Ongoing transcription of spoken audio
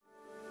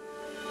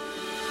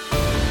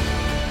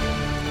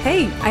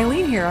Hey,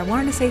 Eileen here. I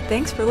wanted to say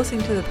thanks for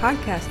listening to the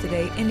podcast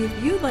today. And if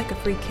you'd like a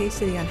free case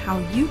study on how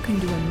you can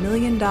do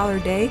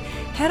 $1,000,000 day,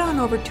 head on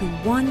over to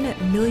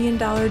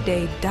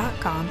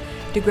 $1,000,000day.com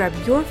to grab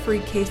your free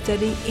case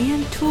study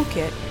and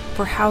toolkit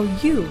for how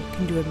you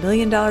can do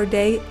 $1,000,000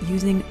 day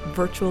using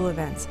virtual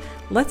events.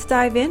 Let's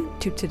dive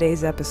into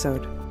today's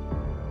episode.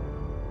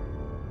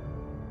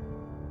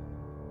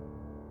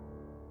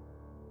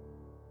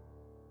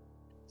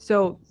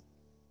 So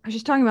I was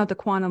just talking about the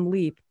quantum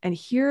leap, and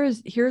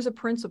here's a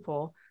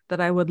principle that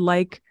I would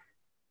like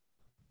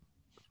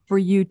for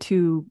you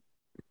to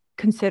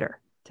consider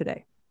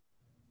today.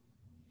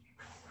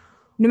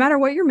 No matter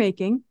what you're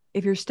making,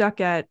 if you're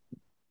stuck at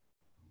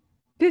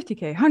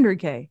 50K,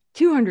 100K,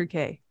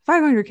 200K,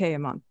 500K a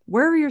month,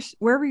 wherever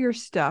you're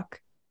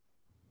stuck,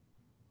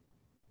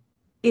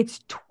 it's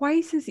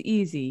twice as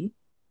easy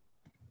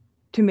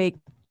to make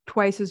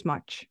twice as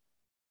much,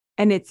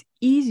 and it's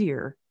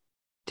easier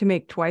to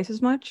make twice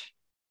as much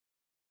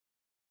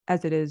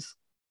as it is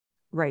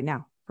right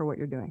now for what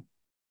you're doing.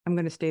 I'm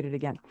going to state it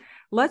again.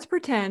 Let's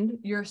pretend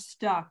you're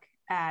stuck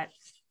at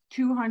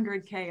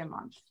 200K a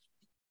month.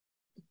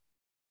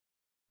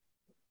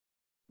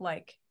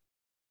 Like,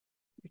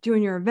 you're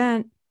doing your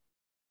event,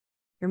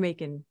 you're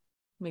making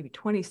maybe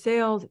 20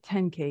 sales at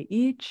 10K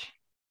each,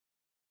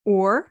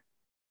 or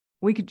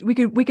we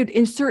could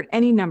insert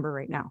any number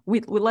right now.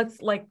 Let's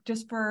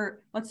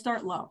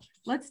start low.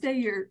 Let's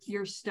say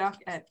you're stuck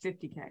at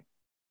 50K.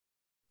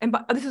 And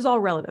this is all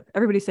relative.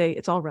 Everybody say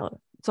it's all relative.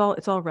 It's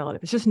all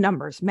relative. It's just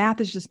numbers. Math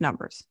is just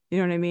numbers. You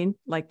know what I mean?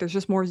 Like, there's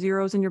just more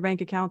zeros in your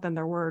bank account than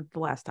there were the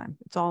last time.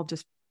 It's all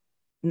just,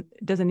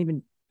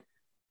 it's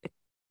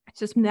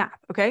just math.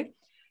 Okay.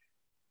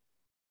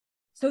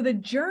 So the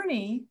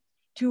journey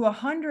to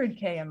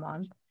 100K a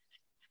month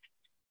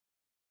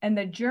and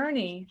the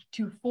journey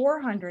to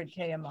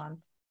 400K a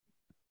month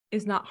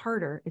is not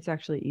harder. It's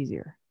actually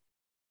easier.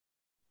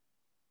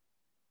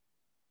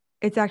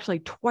 It's actually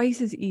twice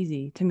as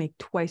easy to make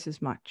twice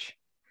as much.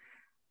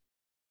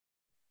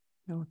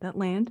 You know, let that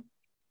land.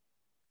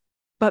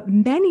 But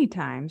many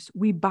times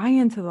we buy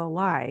into the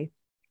lie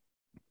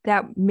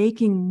that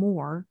making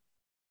more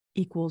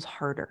equals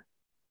harder.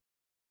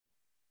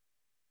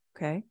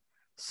 Okay.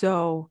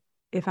 So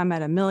if I'm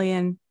at 1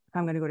 million, if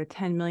I'm going to go to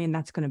 10 million,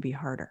 that's going to be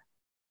harder.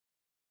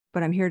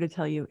 But I'm here to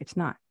tell you it's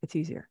not. It's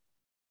easier.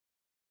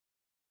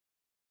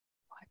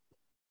 What?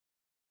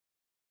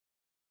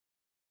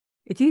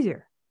 It's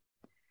easier.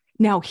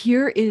 Now,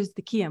 here is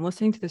the key. I'm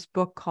listening to this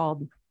book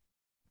called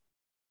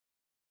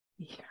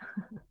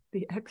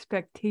The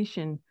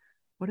Expectation.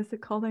 What is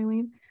it called,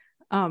 Eileen?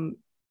 I'm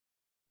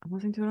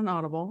listening to it on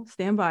Audible.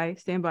 Stand by.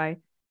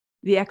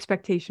 The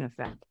Expectation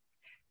Effect.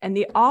 And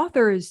the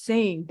author is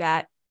saying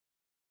that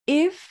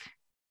if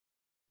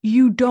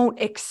you don't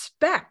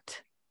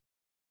expect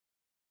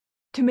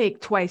to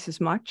make twice as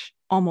much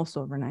almost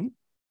overnight,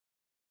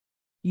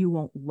 you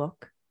won't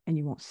look and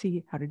you won't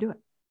see how to do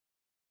it.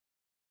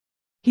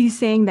 He's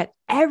saying that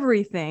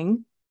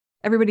everything,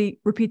 everybody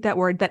repeat that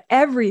word, that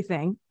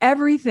everything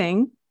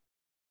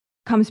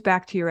comes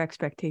back to your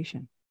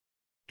expectation.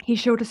 He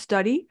showed a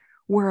study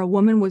where a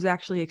woman was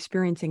actually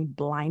experiencing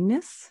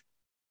blindness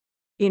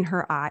in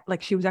her eye.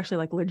 Like, she was actually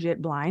like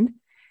legit blind.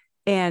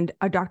 And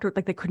a doctor,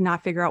 like, they could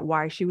not figure out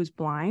why she was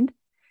blind.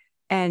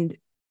 And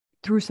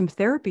through some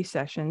therapy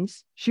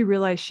sessions, she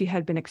realized she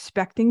had been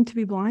expecting to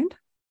be blind.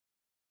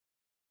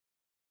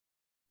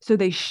 So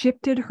they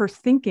shifted her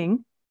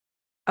thinking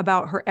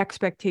about her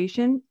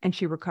expectation, and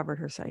she recovered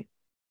her sight.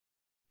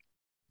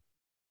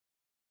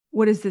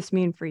 What does this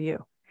mean for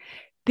you?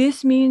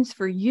 This means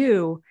for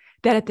you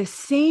that at the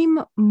same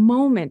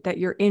moment that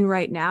you're in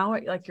right now,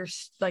 like you're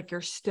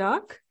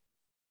stuck,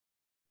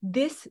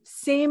 this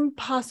same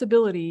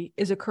possibility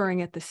is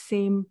occurring at the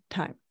same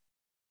time.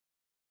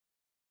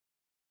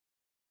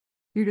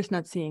 You're just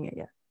not seeing it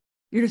yet.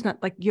 You're just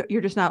not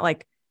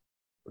like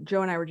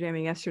Joe and I were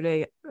jamming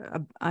yesterday.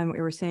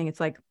 We were saying it's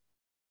like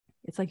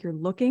you're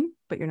looking,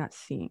 but you're not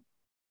seeing.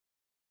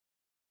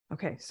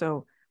 Okay,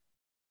 so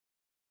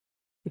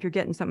if you're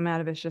getting something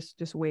out of it,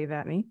 just wave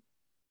at me.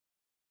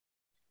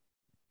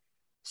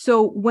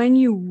 So when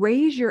you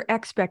raise your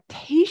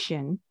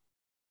expectation,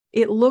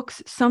 it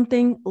looks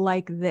something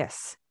like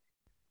this.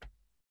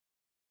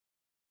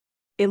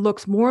 It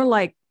looks more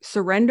like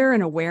surrender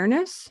and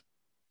awareness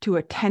to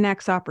a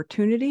 10x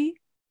opportunity,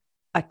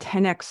 a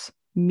 10x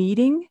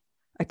meeting,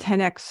 a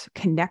 10x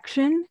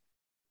connection,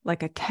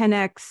 like a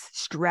 10x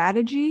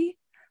strategy,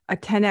 a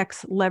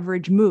 10x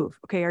leverage move.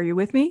 Okay, are you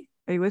with me?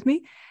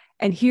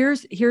 And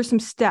here's some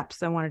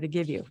steps I wanted to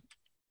give you.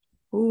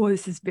 Oh,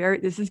 this is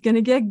going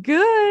to get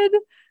good.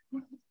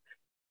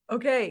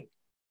 Okay.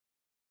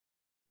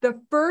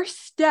 The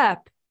first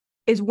step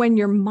is when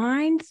your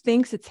mind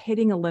thinks it's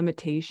hitting a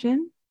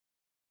limitation.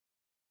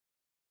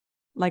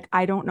 Like,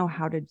 I don't know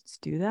how to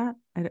do that.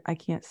 I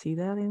can't see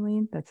that,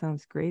 Eileen. That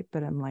sounds great,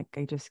 but I'm like,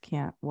 I just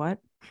can't. What?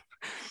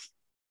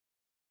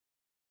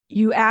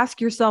 You ask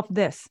yourself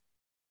this: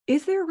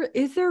 is there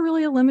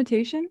really a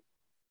limitation?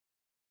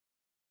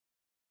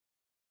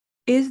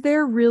 Is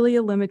there really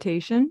a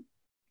limitation?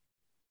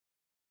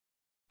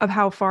 of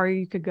how far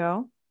you could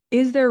go?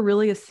 Is there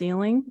really a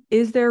ceiling?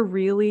 Is there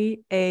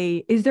really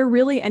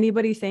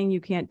anybody saying you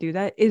can't do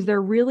that? Is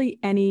there really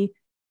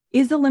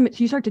is the limit?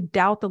 You start to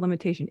doubt the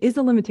limitation. Is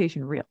the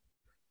limitation real?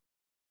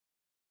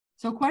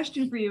 So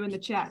question for you in the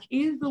chat,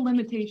 is the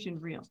limitation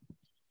real?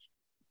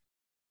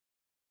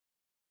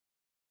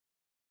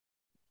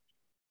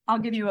 I'll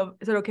give you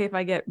is it okay if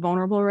I get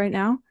vulnerable right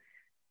now?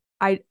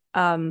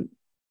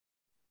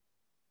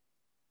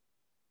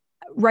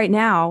 Right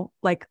now,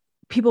 like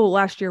people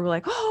last year were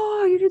like,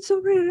 oh, you did so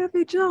great at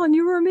FHL and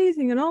you were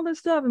amazing and all this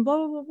stuff and blah,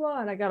 blah, blah,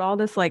 blah. And I got all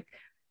this like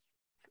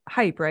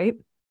hype, right?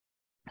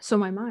 So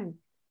my mind,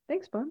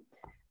 thanks, bud.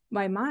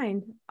 My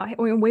mind, I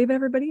wave at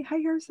everybody. Hi,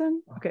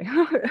 Harrison. Okay.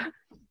 I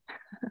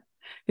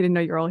didn't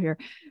know you're all here.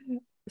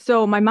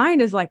 So my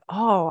mind is like,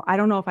 oh, I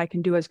don't know if I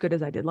can do as good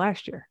as I did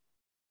last year.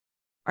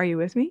 Are you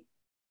with me?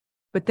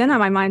 But then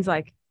my mind's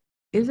like,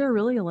 is there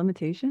really a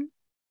limitation?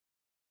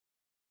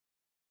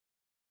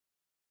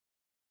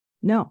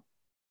 No.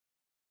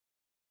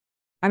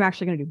 I'm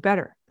actually going to do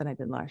better than I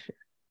did last year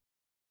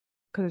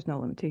because there's no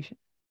limitation.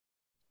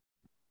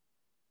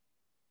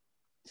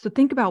 So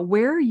think about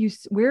where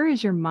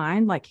is your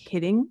mind like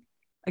hitting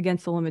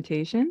against the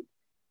limitation?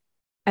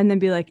 And then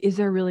be like, is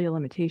there really a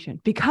limitation?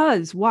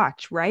 Because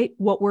watch, right?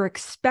 What we're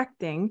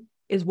expecting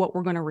is what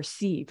we're going to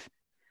receive.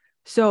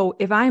 So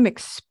if I'm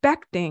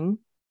expecting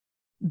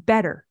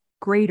better,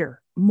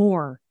 greater,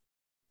 more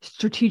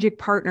strategic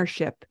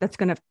partnership that's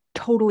going to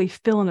totally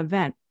fill an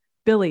event,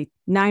 Billy,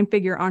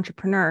 9-figure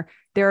entrepreneur,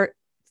 there are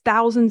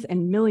thousands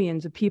and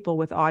millions of people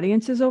with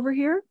audiences over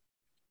here.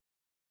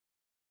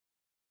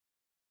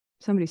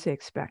 Somebody say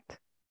expect.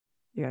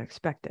 You got to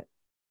expect it.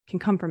 It can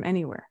come from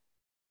anywhere.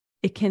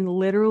 It can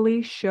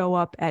literally show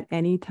up at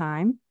any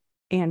time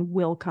and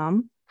will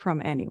come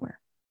from anywhere.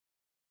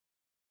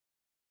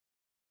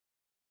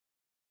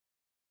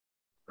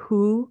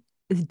 Who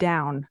is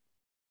down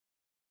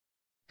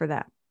for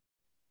that?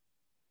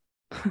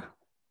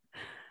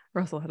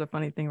 Russell had a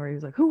funny thing where he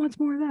was like, who wants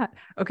more of that?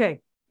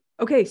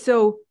 Okay.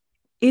 So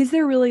is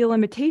there really a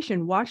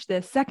limitation? Watch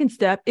this. Second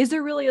step. Is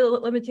there really a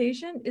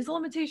limitation? Is the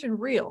limitation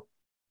real?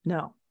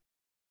 No.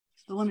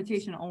 The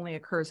limitation only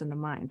occurs in the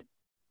mind.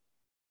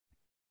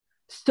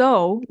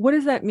 So what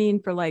does that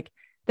mean for like,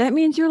 that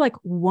means you're like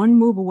one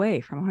move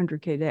away from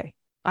 100K a day.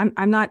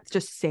 I'm not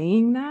just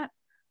saying that.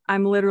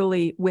 I'm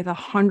literally with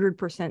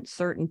 100%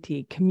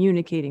 certainty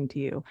communicating to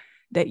you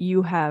that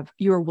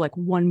you're like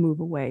one move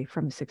away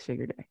from a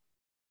 6-figure day.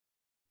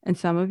 And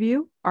some of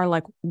you are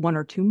like 1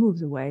 or 2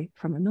 moves away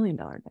from $1 million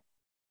day.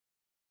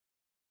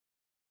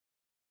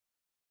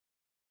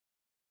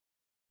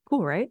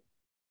 Cool, right?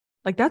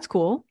 Like that's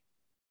cool.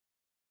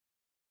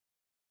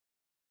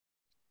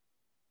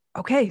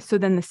 Okay, so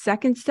then the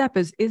second step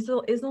is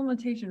the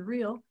limitation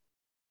real?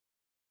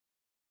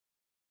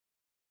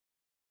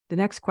 The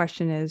next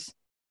question is,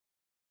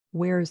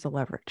 where is the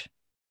leverage?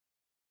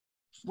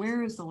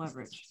 Where is the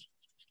leverage?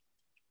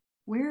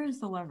 Where is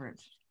the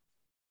leverage?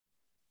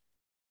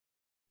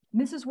 And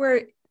this is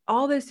where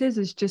all this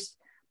is just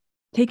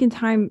taking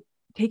time,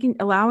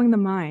 allowing the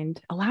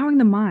mind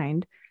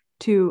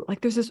to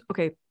like, there's this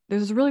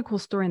really cool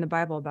story in the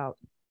Bible about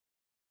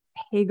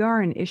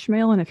Hagar and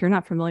Ishmael. And if you're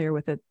not familiar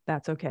with it,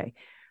 that's okay.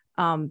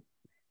 There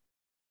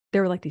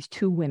were like these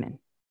 2 women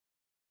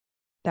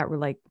that were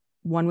like,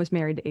 one was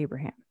married to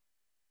Abraham.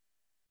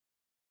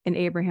 And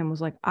Abraham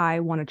was like, I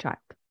want a child.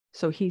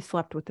 So he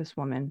slept with this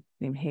woman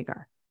named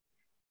Hagar.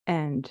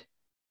 And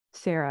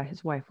Sarah,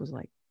 his wife, was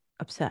like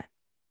upset.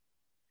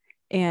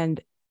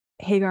 And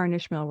Hagar and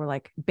Ishmael were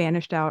like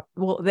banished out.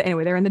 Well,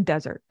 anyway, they're in the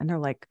desert and they're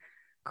like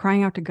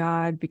crying out to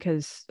God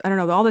because I don't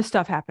know, all this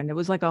stuff happened. It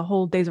was like a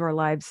whole Days of Our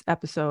Lives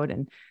episode,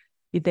 and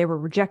they were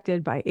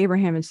rejected by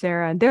Abraham and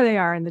Sarah. And there they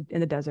are in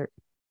the desert.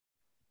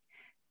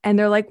 And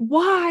they're like,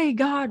 why,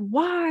 God,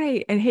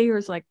 why? And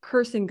Hagar's like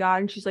cursing God.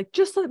 And she's like,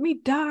 just let me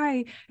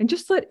die and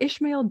just let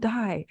Ishmael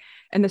die.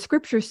 And the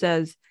scripture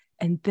says,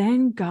 and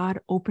then God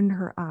opened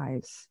her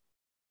eyes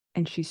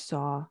and she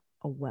saw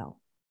a well,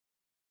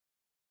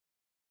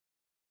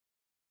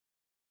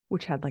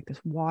 which had like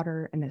this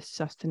water and this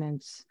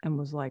sustenance and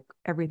was like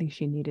everything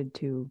she needed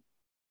to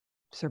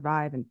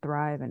survive and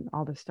thrive and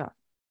all this stuff.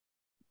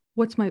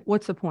 What's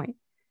the point?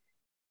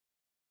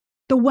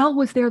 The well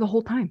was there the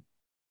whole time.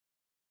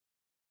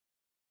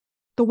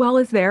 The well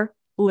is there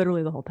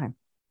literally the whole time.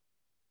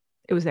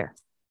 It was there.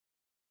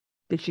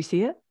 Did she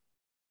see it?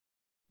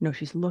 No,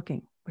 she's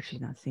looking, but she's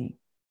not seeing.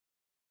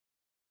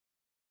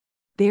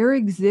 There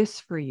exists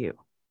for you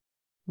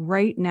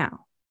right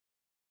now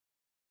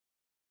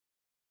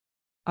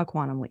a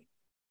quantum leap.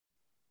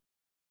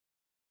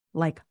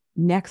 Like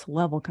next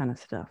level kind of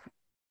stuff.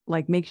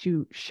 Like makes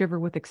you shiver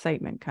with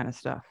excitement kind of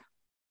stuff.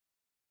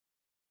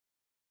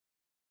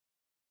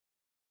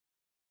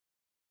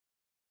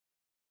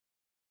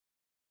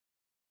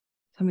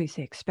 Somebody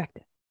say, expect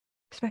it,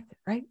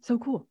 right? So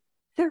cool.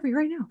 Therapy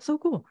right now. So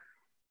cool.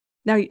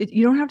 Now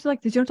you don't have to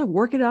you don't have to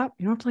work it up.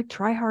 You don't have to like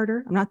try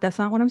harder. That's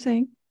not what I'm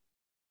saying.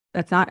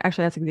 That's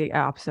the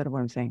opposite of what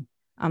I'm saying.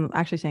 I'm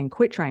actually saying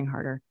quit trying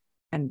harder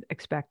and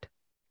expect.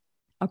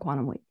 a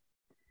quantum leap.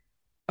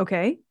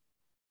 Okay.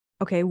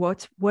 Okay.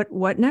 What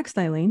next,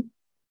 Eileen?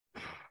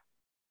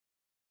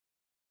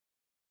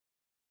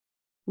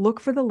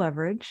 Look for the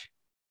leverage.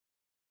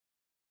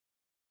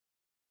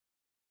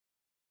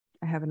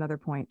 I have another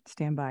point.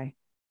 Stand by.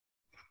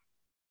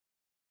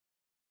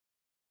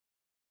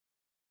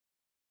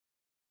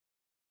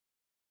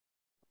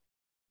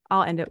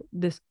 I'll end it.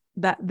 This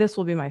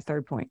will be my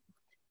third point.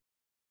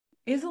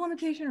 Is the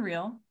limitation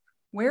real?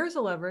 Where is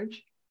the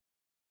leverage?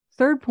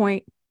 Third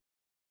point,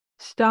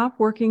 stop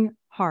working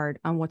hard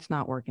on what's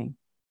not working.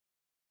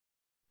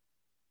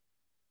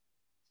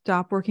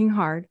 Stop working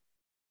hard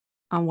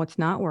on what's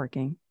not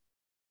working.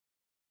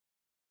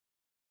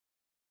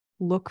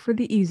 Look for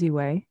the easy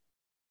way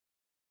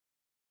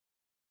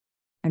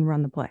and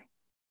run the play.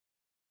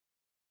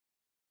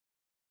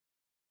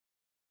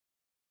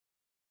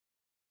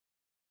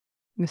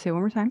 I'm going to say it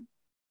one more time.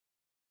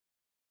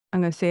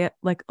 I'm going to say it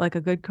like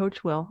a good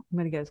coach will. I'm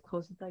going to get as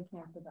close as I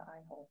can to the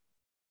eye hole.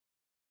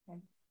 Okay.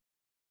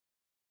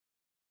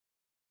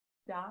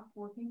 Stop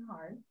working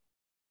hard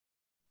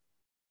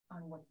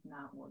on what's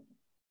not working.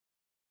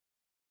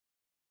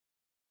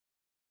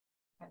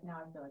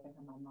 Now I feel like I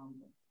have my mom.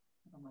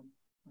 I'm like,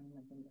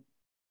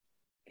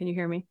 can you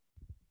hear me?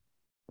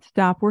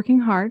 Stop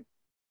working hard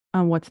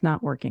on what's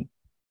not working.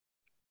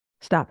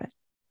 Stop it.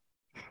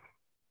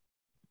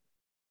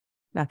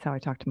 That's how I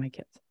talk to my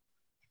kids.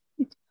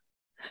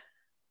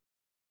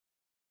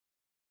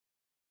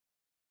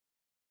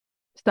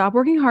 Stop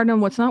working hard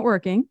on what's not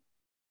working.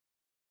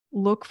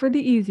 Look for the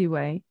easy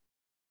way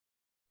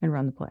and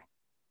run the play.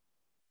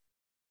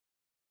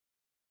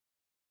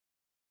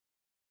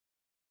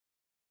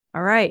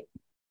 All right.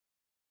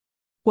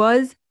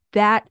 Was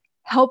that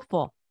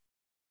helpful?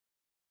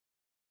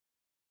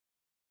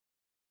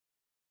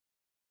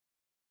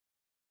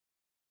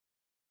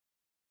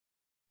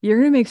 You're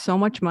going to make so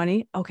much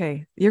money.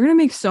 Okay. You're going to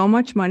make so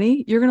much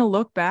money. You're going to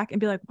look back and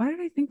be like, why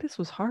did I think this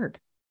was hard?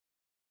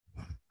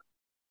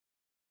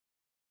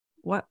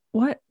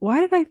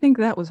 Why did I think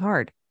that was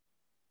hard?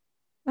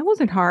 That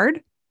wasn't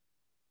hard.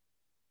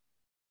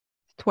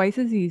 It's twice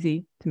as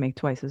easy to make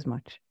twice as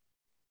much.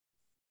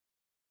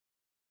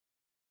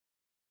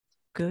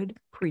 Good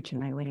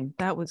preaching, Eileen.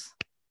 That was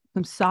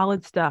some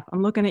solid stuff.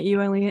 I'm looking at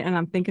you, Eileen, and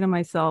I'm thinking to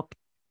myself,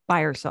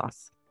 fire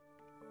sauce.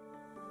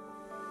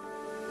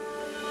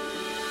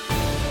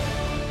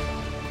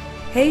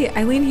 Hey,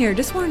 Eileen here.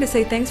 Just wanted to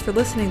say thanks for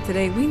listening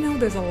today. We know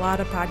there's a lot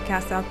of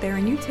podcasts out there,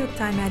 and you took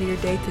time out of your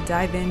day to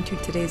dive into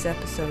today's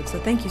episode. So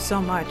thank you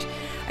so much.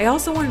 I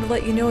also wanted to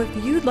let you know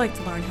if you'd like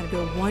to learn how to do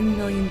a $1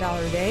 million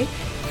day,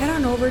 head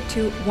on over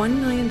to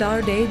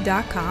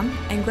 $1millionday.com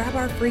and grab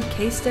our free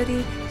case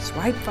study,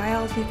 swipe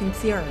files. You can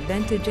see our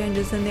event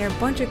agendas in there, a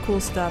bunch of cool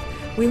stuff.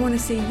 We want to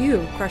see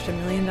you crush $1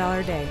 million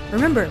day.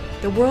 Remember,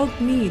 the world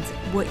needs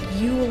what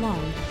you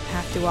alone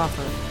have to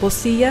offer. We'll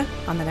see you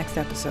on the next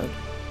episode.